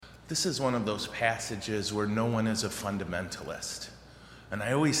This is one of those passages where no one is a fundamentalist. And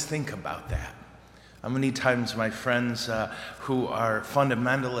I always think about that. How many times my friends who are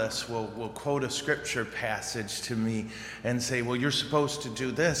fundamentalists will quote a scripture passage to me and say, well, you're supposed to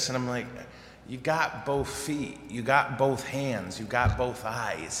do this. And I'm like, you got both feet, you got both hands, you got both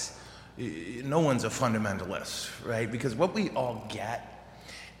eyes. No one's a fundamentalist, right? Because what we all get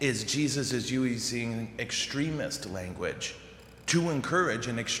is Jesus is using extremist language to encourage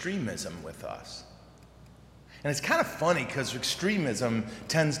an extremism with us. And it's kind of funny because extremism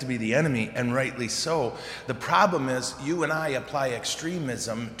tends to be the enemy, and rightly so. The problem is you and I apply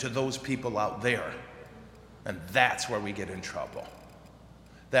extremism to those people out there. And that's where we get in trouble.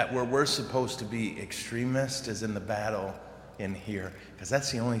 That where we're supposed to be extremist is in the battle in here, because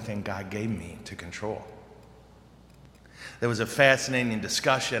that's the only thing God gave me to control. There was a fascinating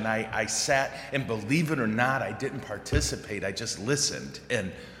discussion. I sat, and believe it or not, I didn't participate. I just listened.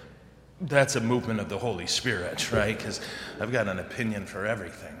 And that's a movement of the Holy Spirit, right? Because I've got an opinion for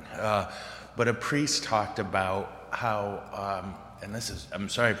everything. But a priest talked about how, and I'm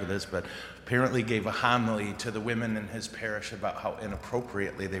sorry for this, but apparently gave a homily to the women in his parish about how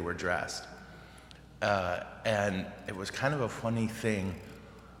inappropriately they were dressed. And it was kind of a funny thing.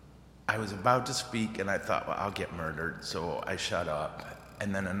 I was about to speak, and I thought, well, I'll get murdered, so I shut up.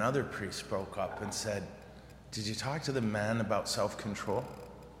 And then another priest spoke up and said, did you talk to the men about self-control?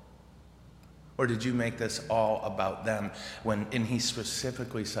 Or did you make this all about them? And he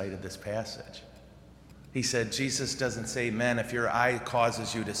specifically cited this passage. He said, Jesus doesn't say, men, if your eye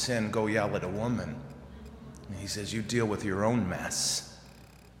causes you to sin, go yell at a woman. And he says, you deal with your own mess.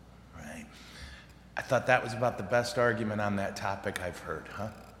 Right? I thought that was about the best argument on that topic I've heard, huh?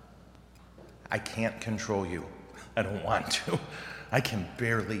 I can't control you. I don't want to. I can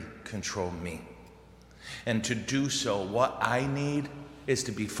barely control me. And to do so, what I need is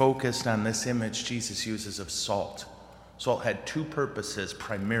to be focused on this image Jesus uses of salt. Salt had two purposes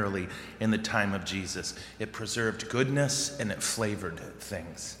primarily in the time of Jesus. It preserved goodness and it flavored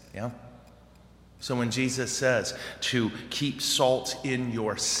things. Yeah? So when Jesus says to keep salt in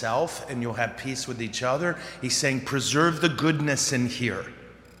yourself and you'll have peace with each other, he's saying preserve the goodness in here.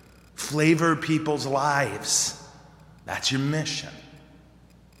 Flavor people's lives. That's your mission.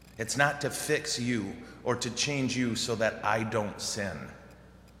 It's not to fix you or to change you so that I don't sin.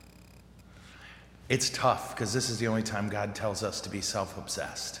 It's tough because this is the only time God tells us to be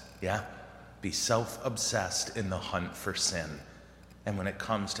self-obsessed. Yeah? Be self-obsessed in the hunt for sin. And when it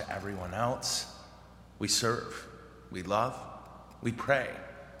comes to everyone else, we serve, we love, we pray.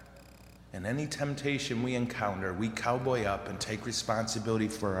 And any temptation we encounter, we cowboy up and take responsibility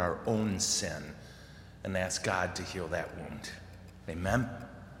for our own sin and ask God to heal that wound. Amen?